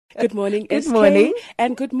Good morning, Good SK, morning.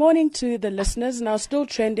 and good morning to the listeners. Now, still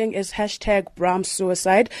trending is hashtag Bram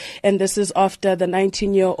suicide, and this is after the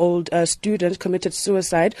 19-year-old student committed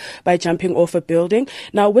suicide by jumping off a building.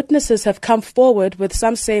 Now, witnesses have come forward with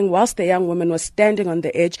some saying whilst the young woman was standing on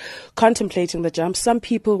the edge contemplating the jump, some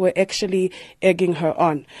people were actually egging her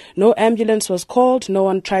on. No ambulance was called, no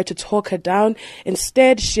one tried to talk her down.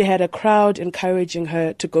 Instead, she had a crowd encouraging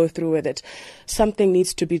her to go through with it. Something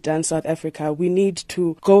needs to be done, South Africa. We need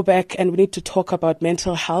to go back and we need to talk about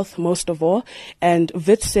mental health most of all. And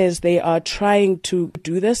WIT says they are trying to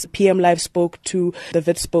do this. PM Live spoke to the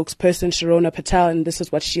WIT spokesperson, Sharona Patel, and this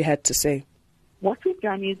is what she had to say. What we've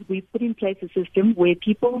done is we've put in place a system where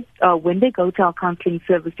people, when they go to our counselling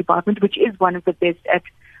service department, which is one of the best at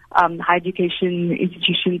higher education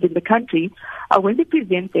institutions in the country, when they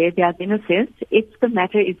present there, they are then assessed. If the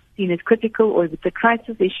matter is seen as critical or if it's a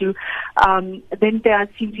crisis issue, then they are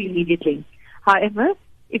seen to immediately. However,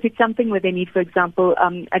 if it's something where they need, for example,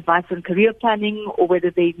 advice on career planning or whether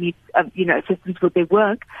they need, assistance with their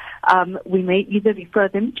work, we may either refer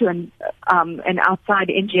them to an outside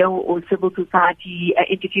NGO or civil society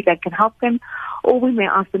entity that can help them, or we may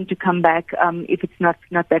ask them to come back if it's not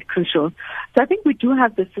that crucial. So I think we do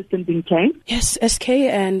have the systems in place. Yes, SK,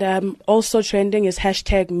 and also trending is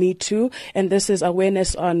hashtag #MeToo, and this is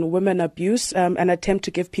awareness on women abuse, an attempt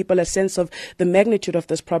to give people a sense of the magnitude of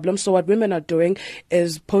this problem. So what women are doing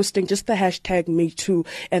is posting just the hashtag #MeToo,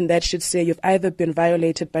 and that should say you've either been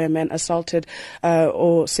violated by a man, assaulted,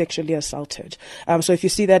 or sexually assaulted. So if you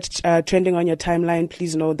see that trending on your timeline,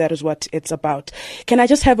 please know that is what it's about. Can I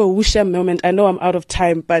just have a whoosha moment? I know I'm out of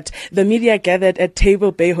time, but the media gathered at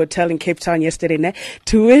Table Bay Hotel in Cape Town yesterday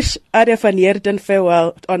to wish Adé van Heerden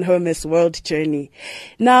farewell on her Miss World journey.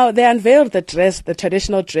 Now, they unveiled the dress, the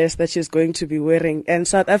traditional dress that she's going to be wearing. And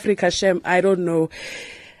South Africa, Shem, I don't know.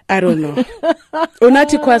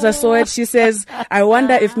 Unati Kwaza saw it. She says, I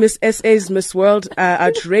wonder if Miss SA's Miss World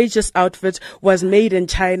outrageous outfit was made in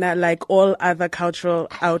China like all other cultural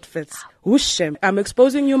outfits. Whooshem. I'm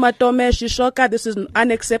exposing you, Matome, Shishoka. This is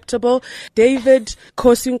unacceptable. David,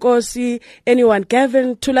 Kosi, anyone,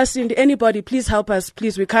 Gavin, Tulasindi, anybody, please help us.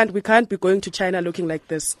 Please, we can't be going to China looking like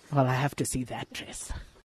this. Well, I have to see that dress.